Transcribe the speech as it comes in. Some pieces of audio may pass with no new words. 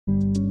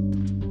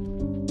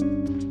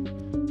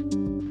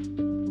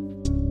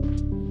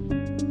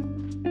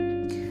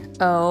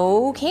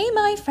Okay,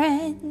 my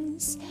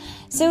friends.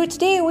 So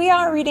today we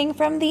are reading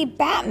from the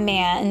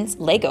Batman's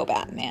Lego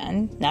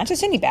Batman, not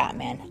just any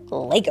Batman,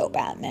 Lego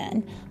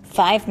Batman,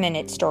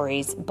 5-minute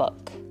stories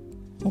book.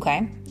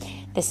 Okay?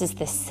 This is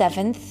the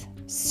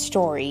 7th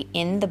story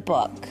in the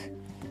book,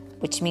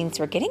 which means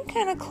we're getting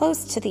kind of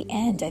close to the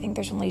end. I think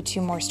there's only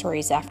 2 more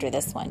stories after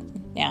this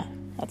one. Yeah,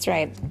 that's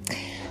right.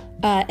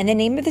 And the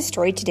name of the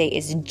story today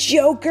is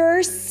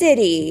Joker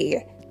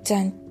City.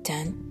 Dun,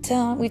 dun,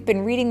 dun. We've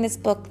been reading this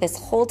book this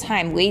whole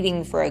time,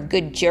 waiting for a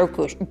good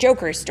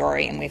Joker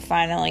story, and we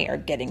finally are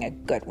getting a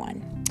good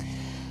one.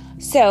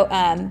 So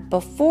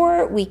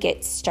before we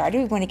get started,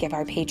 we want to give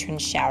our patron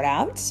shout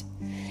out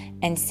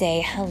and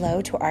say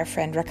hello to our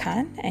friend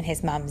Rakan and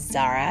his mom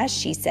Zara.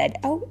 She said,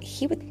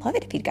 he would love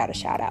it if he'd got a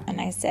shout out. And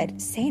I said,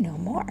 say no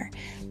more.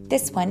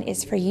 This one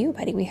is for you,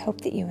 buddy. We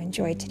hope that you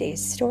enjoyed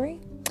today's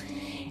story.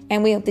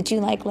 And we hope that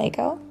you like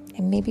Lego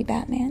and maybe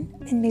Batman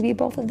and maybe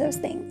both of those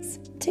things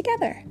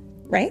together,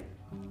 right?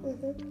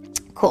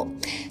 Mm-hmm. Cool.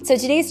 So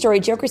today's story,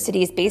 Joker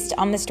City, is based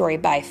on the story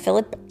by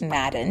Philip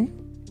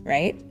Madden,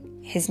 right?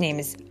 His name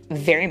is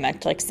very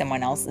much like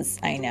someone else's,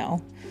 I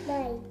know.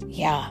 Mine.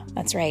 Yeah,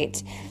 that's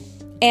right.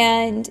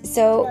 And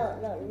so...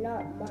 No,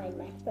 not mine,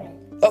 my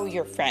friend. Oh,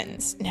 your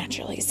friends,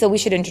 naturally. So we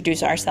should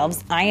introduce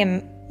ourselves. I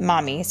am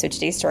Mommy, so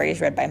today's story is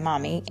read by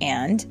Mommy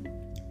and...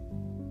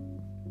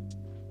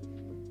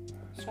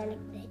 Sonic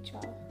the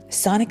Hedgehog.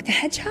 Sonic the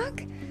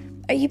Hedgehog?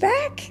 Are you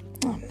back?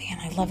 Oh, man,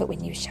 I love it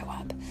when you show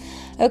up.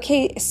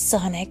 Okay,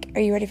 Sonic,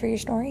 are you ready for your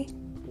story?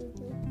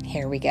 Mm-hmm.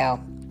 Here we go.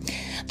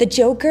 The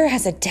Joker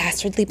has a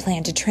dastardly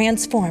plan to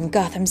transform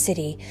Gotham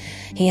City.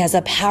 He has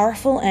a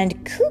powerful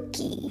and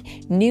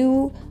kooky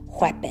new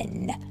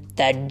weapon,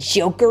 the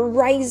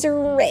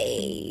Jokerizer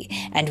Ray.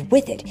 And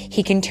with it,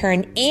 he can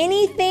turn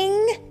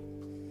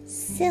anything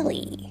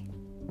silly.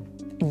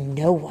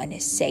 No one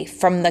is safe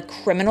from the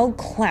criminal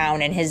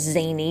clown and his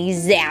zany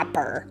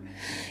zapper.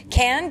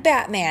 Can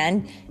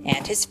Batman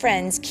and his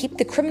friends keep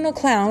the criminal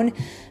clown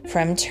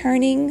from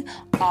turning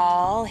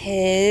all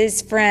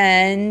his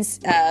friends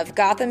of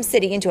Gotham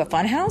City into a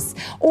funhouse?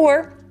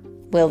 Or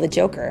will the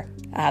Joker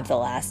have the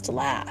last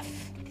laugh?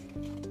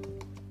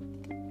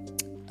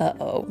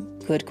 Uh-oh,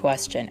 good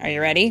question. Are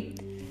you ready?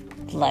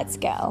 Let's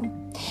go.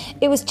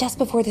 It was just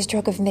before the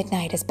stroke of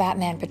midnight as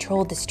Batman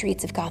patrolled the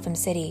streets of Gotham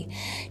City.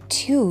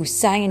 2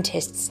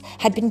 scientists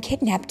had been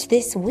kidnapped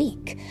this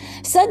week.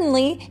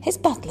 Suddenly, his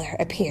butler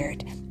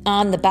appeared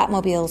on the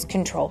Batmobile's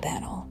control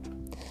panel.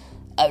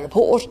 "A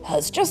report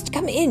has just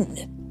come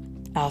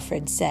in,"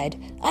 Alfred said.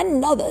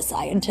 "Another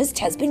scientist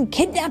has been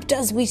kidnapped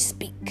as we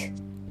speak."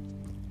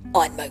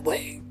 "On my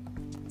way,"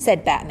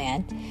 said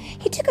Batman.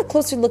 He took a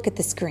closer look at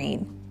the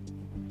screen.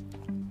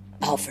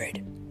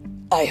 "Alfred,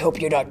 I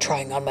hope you're not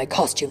trying on my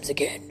costumes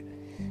again."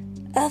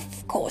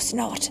 "Of course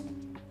not,"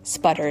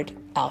 sputtered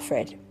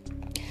Alfred.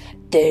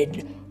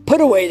 "Then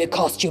put away the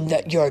costume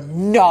that you're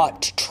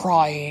not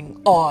trying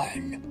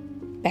on,"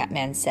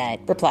 Batman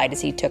replied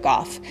as he took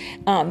off.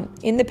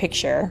 In the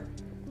picture,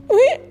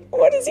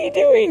 what is he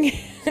doing?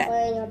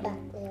 Wearing a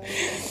Batman.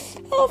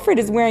 Alfred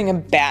is wearing a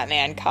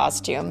Batman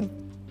costume.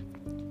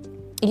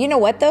 You know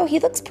what, though? He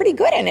looks pretty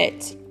good in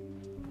it.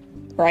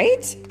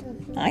 Right?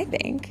 Mm-hmm. I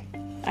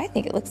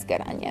think it looks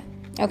good on you.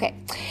 Okay.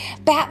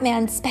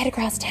 Batman sped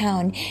across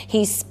town.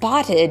 He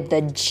spotted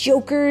the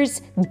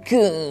Joker's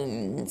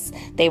goons.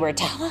 They were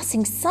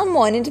tossing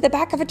someone into the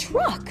back of a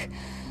truck.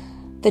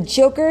 The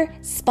Joker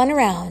spun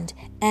around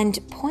and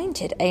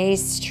pointed a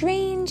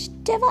strange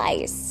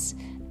device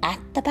at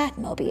the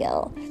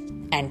Batmobile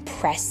and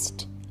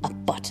pressed a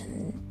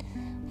button.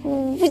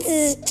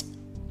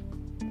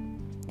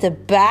 The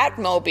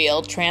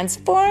Batmobile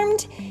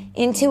transformed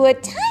into a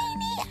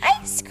tiny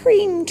ice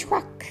cream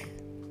truck.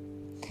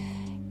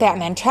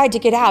 Batman tried to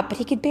get out, but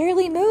he could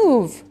barely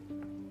move.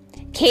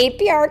 "Keep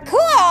your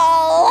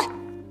cool,"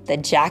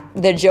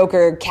 the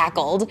Joker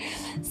cackled.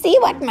 "See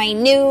what my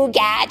new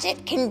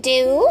gadget can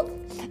do?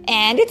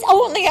 And it's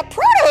only a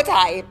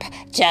prototype.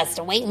 Just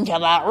wait until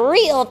the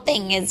real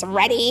thing is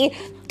ready.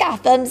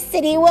 Gotham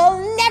City will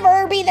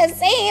never be the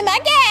same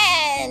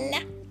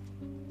again."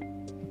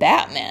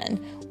 Batman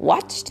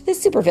watched the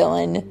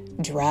supervillain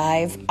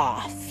drive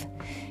off.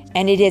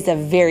 And it is a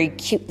very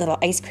cute little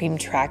ice cream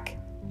truck.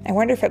 I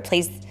wonder if it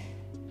plays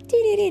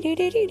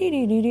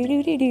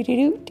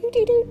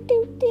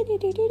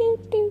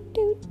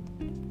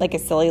like a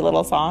silly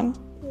little song.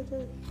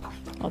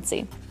 Mm-hmm. Let's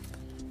see.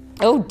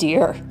 Oh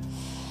dear.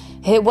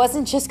 It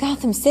wasn't just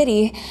Gotham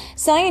City.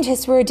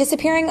 Scientists were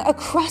disappearing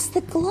across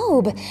the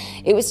globe.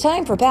 It was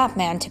time for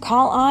Batman to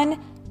call on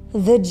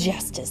the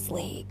Justice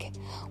League.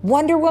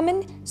 Wonder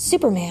Woman,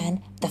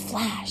 Superman, The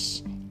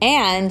Flash,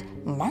 and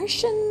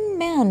Martian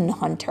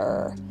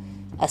Manhunter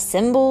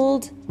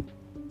assembled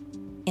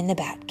in the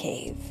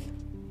Batcave.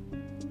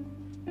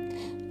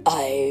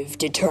 "I've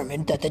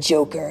determined that the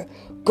Joker,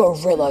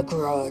 Gorilla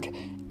Grodd,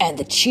 and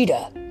the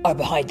Cheetah are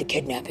behind the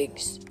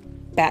kidnappings,"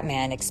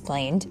 Batman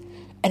explained.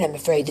 "And I'm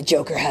afraid the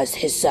Joker has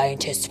his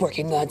scientists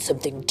working on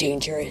something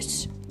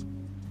dangerous."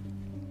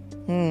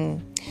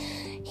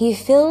 He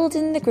filled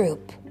in the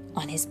group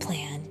on his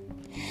plan.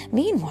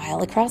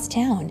 Meanwhile, across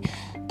town,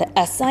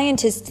 a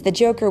scientist the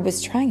Joker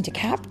was trying to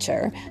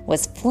capture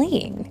was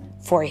fleeing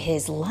for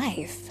his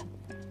life.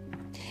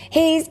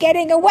 "He's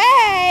getting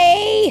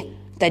away!"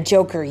 the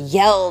Joker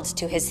yelled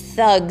to his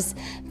thugs,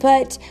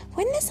 but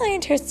when the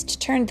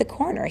scientist turned the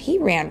corner, he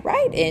ran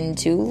right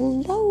into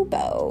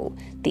Lobo,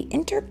 the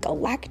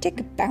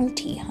intergalactic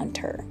bounty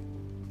hunter.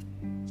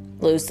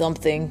 "Lose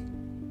something?"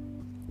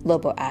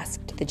 Lobo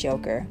asked the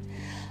Joker.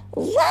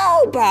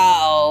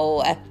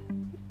 "Lobo!"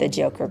 the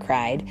Joker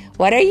cried.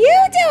 "What are you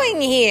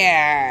doing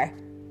here?"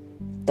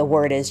 "The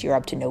word is you're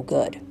up to no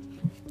good,"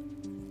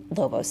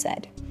 Lobo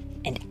said,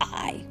 "and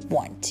I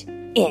want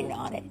in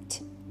on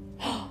it."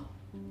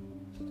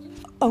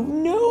 "Oh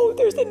no,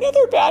 there's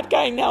another bad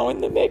guy now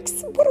in the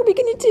mix. What are we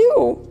going to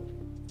do?"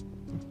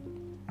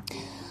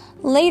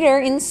 Later,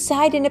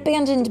 inside an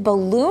abandoned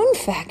balloon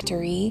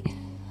factory,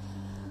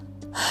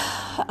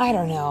 I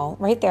don't know.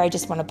 Right there, I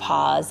just want to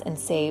pause and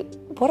say,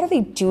 what are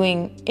they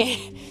doing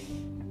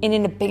in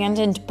an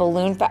abandoned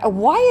balloon factory?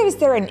 Why is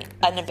there an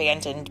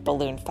abandoned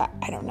balloon factory?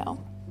 I don't know.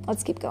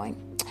 Let's keep going.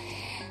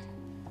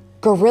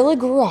 Gorilla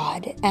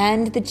Grodd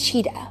and the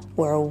cheetah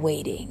were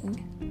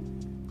waiting.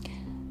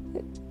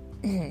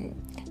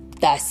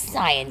 "The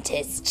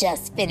scientists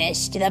just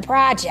finished the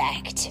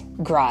project,"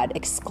 Grodd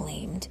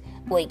exclaimed.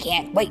 "We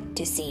can't wait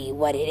to see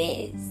what it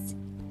is."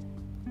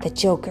 The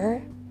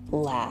Joker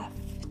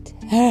laughed.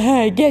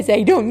 "I guess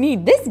I don't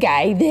need this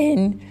guy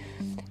then."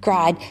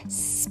 Grodd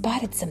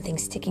spotted something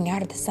sticking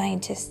out of the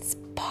scientist's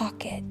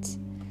pocket.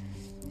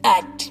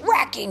 "A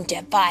tracking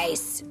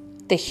device,"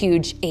 the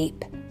huge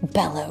ape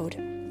bellowed.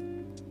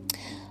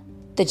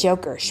 The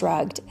Joker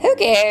shrugged. "Who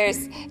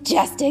cares?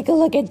 Just take a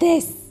look at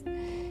this."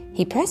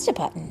 He pressed a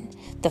button.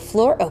 The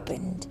floor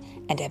opened,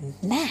 and a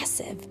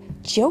massive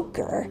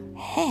Joker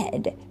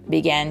head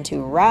began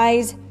to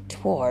rise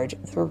toward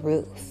the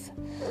roof.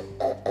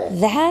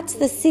 "That's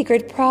the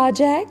secret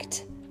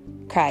project,"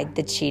 cried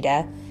the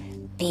cheetah.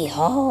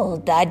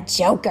 "Behold the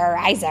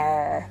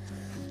Jokerizer,"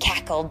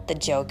 cackled the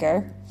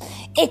Joker.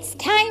 "It's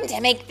time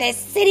to make this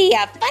city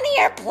a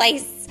funnier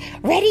place.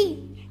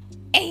 Ready?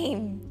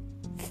 Aim.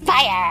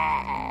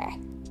 Fire!"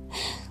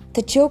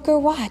 The Joker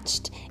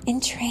watched,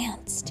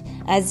 entranced,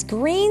 as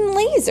green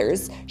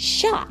lasers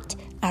shot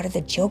out of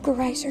the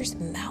Jokerizer's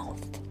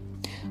mouth.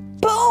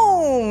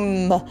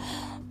 Boom!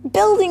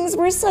 Buildings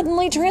were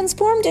suddenly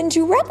transformed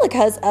into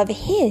replicas of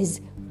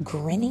his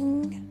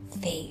grinning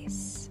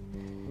face.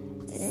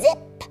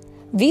 Zip!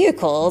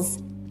 Vehicles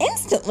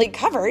instantly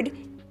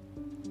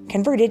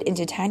converted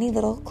into tiny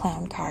little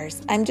clown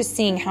cars. I'm just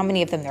seeing how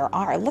many of them there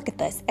are. Look at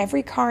this.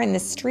 Every car in the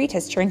street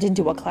has turned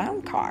into a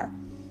clown car.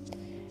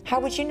 How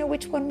would you know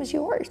which one was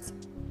yours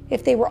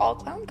if they were all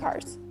clown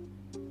cars?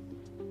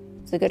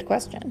 It's a good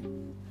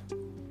question.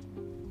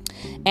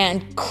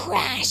 And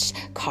crash!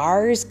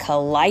 Cars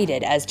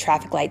collided as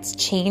traffic lights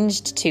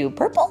changed to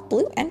purple,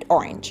 blue, and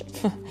orange.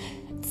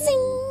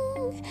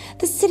 Zing!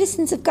 The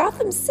citizens of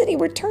Gotham City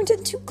were turned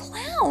into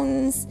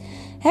clowns.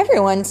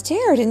 Everyone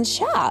stared in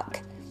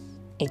shock.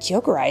 A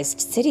Jokerized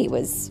city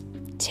was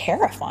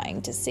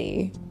terrifying to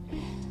see.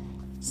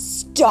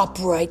 "Stop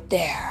right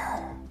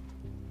there,"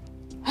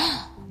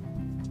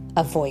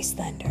 a voice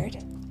thundered.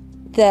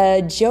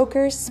 The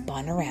Joker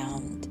spun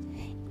around.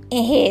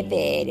 "If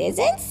it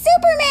isn't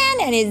Superman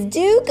and his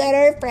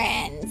do-gooder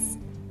friends,"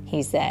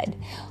 he said.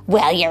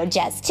 "Well, you're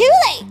just too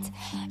late.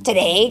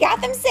 Today,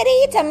 Gotham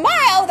City,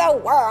 tomorrow,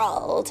 the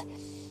world."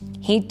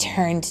 He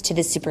turned to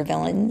the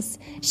supervillains.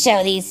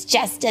 "Show these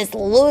justice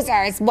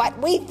losers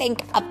what we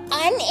think of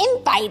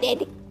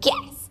uninvited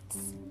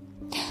guests."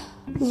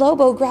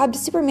 Lobo grabbed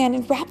Superman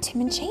and wrapped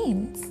him in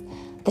chains.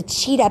 The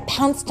cheetah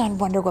pounced on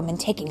Wonder Woman,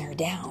 taking her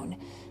down.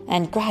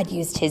 And Grodd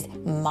used his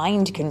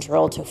mind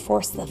control to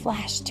force the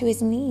Flash to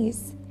his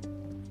knees.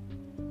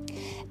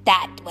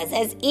 "That was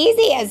as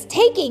easy as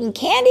taking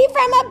candy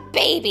from a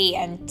baby,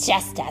 and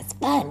just as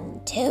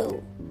fun,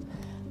 too,"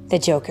 the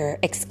Joker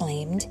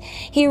exclaimed.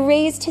 He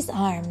raised his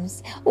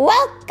arms.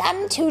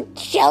 "Welcome to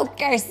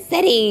Joker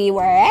City,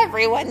 where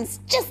everyone's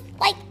just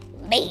like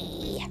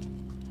me."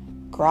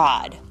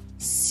 Grodd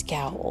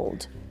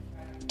scowled.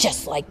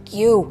 "Just like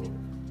you?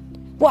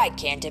 Why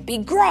can't it be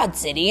Grodd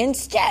City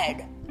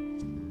instead?"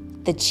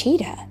 The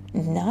cheetah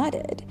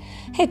nodded.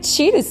 "Hey,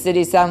 Cheetah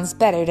City sounds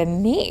better to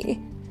me."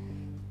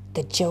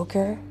 The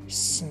Joker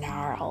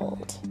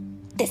snarled.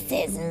 "This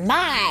is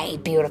my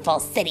beautiful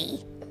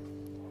city."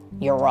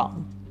 "You're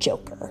wrong,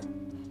 Joker,"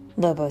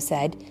 Lobo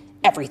said.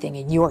 "Everything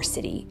in your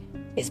city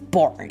is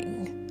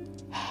boring."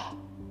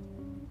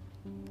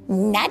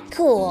 "Not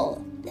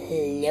cool,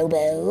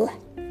 Lobo,"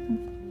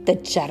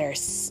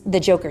 the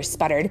Joker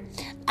sputtered.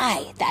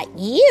 "I thought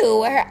you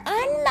were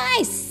on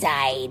my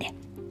side."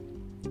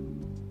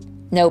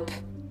 "Nope,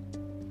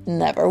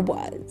 never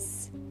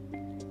was,"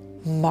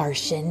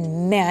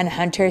 Martian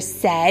Manhunter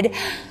said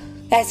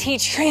as he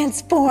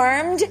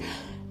transformed.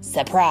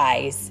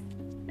 "Surprise,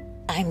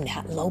 I'm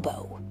not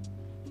Lobo."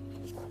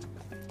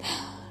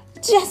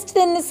 Just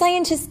then, the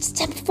scientist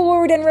stepped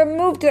forward and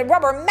removed the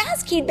rubber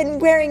mask he'd been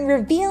wearing,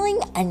 revealing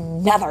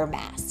another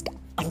mask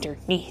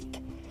underneath.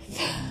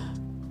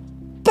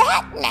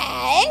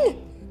 "Batman!"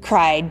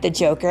 cried the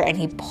Joker, and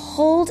he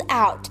pulled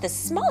out the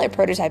smaller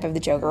prototype of the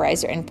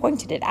Jokerizer and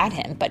pointed it at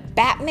him. But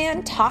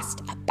Batman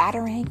tossed a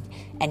batarang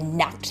and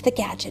knocked the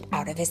gadget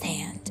out of his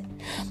hand.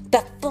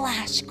 The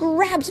Flash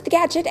grabbed the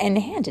gadget and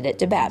handed it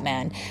to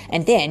Batman,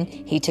 and then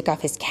he took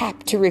off his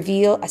cap to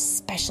reveal a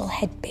special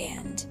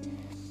headband.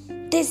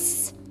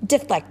 "This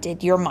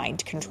deflected your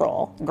mind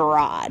control,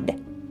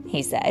 Grodd,"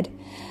 he said.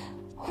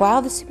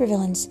 While the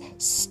supervillains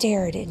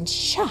stared in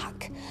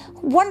shock,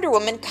 Wonder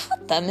Woman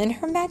caught them in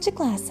her magic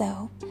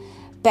lasso.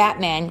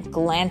 Batman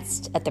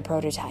glanced at the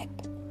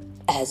prototype.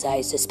 "As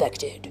I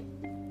suspected,"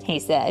 he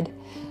said.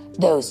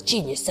 "Those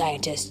genius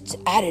scientists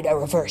added a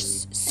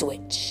reverse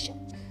switch."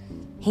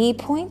 He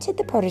pointed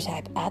the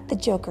prototype at the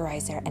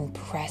Jokerizer and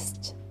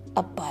pressed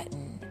a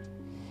button.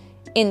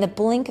 In the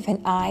blink of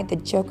an eye, the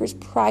Joker's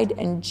pride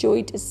and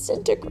joy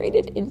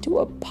disintegrated into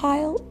a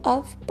pile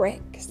of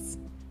bricks.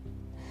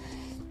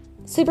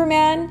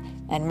 Superman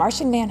and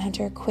Martian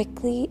Manhunter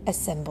quickly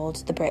assembled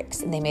the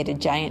bricks, and they made a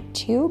giant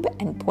tube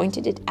and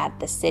pointed it at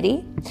the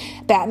city.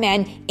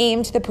 Batman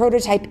aimed the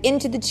prototype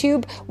into the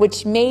tube,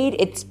 which made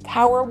its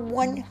power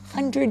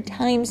 100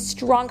 times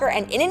stronger,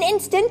 and in an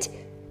instant,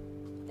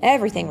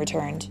 everything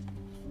returned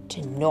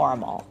to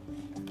normal.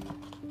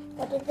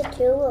 What did the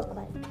tube look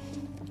like?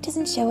 It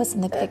doesn't show us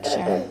in the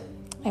picture.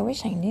 I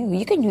wish I knew.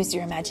 You can use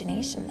your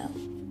imagination, though.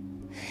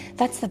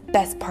 That's the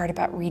best part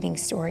about reading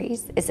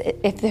stories, is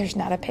if there's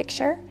not a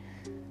picture,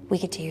 we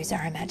get to use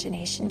our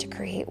imagination to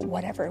create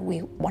whatever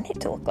we want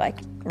it to look like,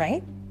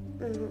 right?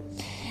 Mm-hmm.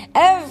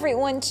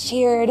 Everyone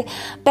cheered.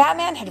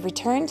 Batman had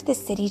returned the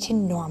city to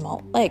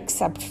normal,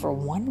 except for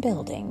one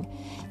building.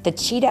 The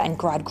Cheetah and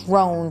Grodd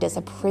groaned as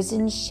a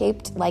prison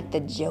shaped like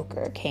the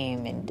Joker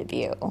came into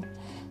view.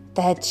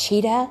 The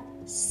Cheetah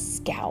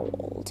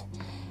scowled.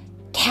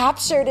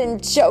 "Captured in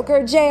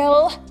Joker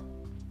jail?"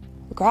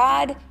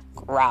 Grodd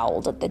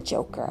growled at the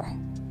Joker.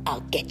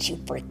 "I'll get you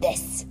for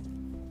this."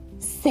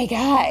 "Say,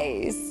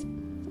 guys,"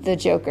 the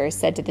Joker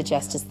said to the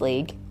Justice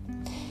League,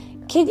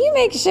 "can you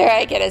make sure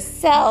I get a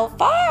cell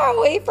far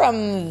away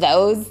from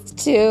those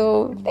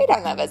two? They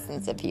don't have a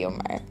sense of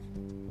humor."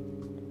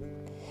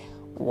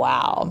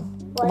 Wow.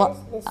 What is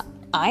this?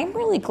 I'm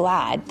really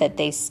glad that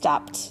they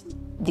stopped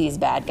these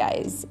bad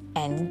guys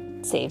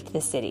and saved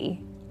the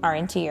city.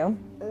 Aren't you?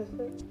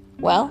 Mm-hmm.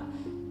 Well,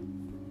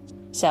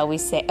 shall we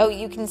say... Oh,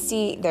 you can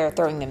see they're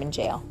throwing them in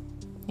jail.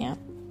 Yeah.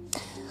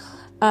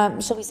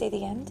 Shall we say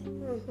the end?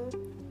 Mm-hmm.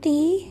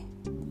 The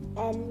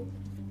end.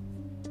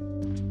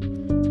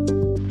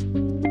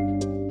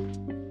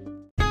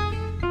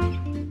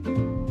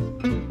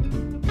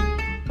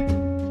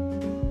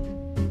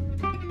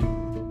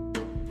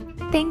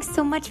 Thanks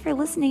so much for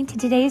listening to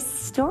today's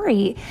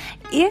story.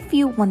 If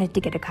you wanted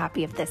to get a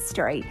copy of this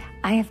story,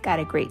 I have got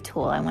a great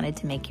tool I wanted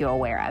to make you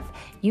aware of.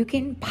 You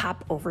can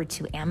pop over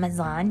to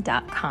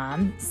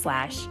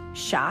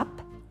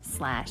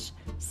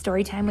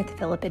amazon.com/shop/storytime with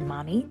Philip and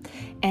Mommy,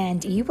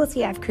 and you will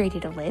see I've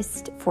created a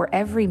list for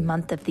every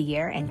month of the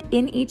year, and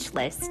in each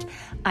list,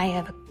 I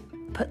have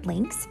put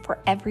links for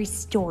every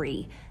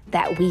story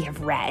that we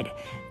have read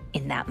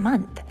in that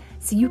month.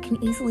 So you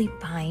can easily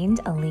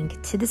find a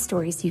link to the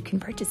story so you can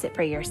purchase it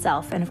for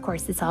yourself. And of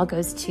course, this all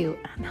goes to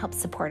help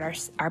support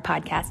our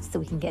podcast so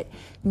we can get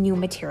new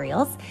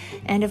materials.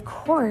 And of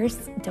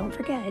course, don't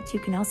forget,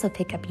 you can also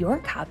pick up your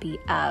copy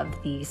of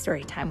the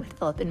Storytime with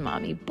Philip and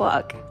Mommy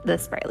book, The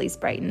Sprightly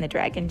Sprite and the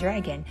Dragon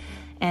Dragon.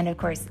 And of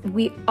course,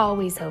 we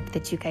always hope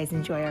that you guys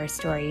enjoy our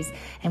stories.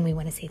 And we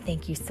want to say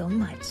thank you so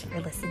much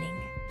for listening.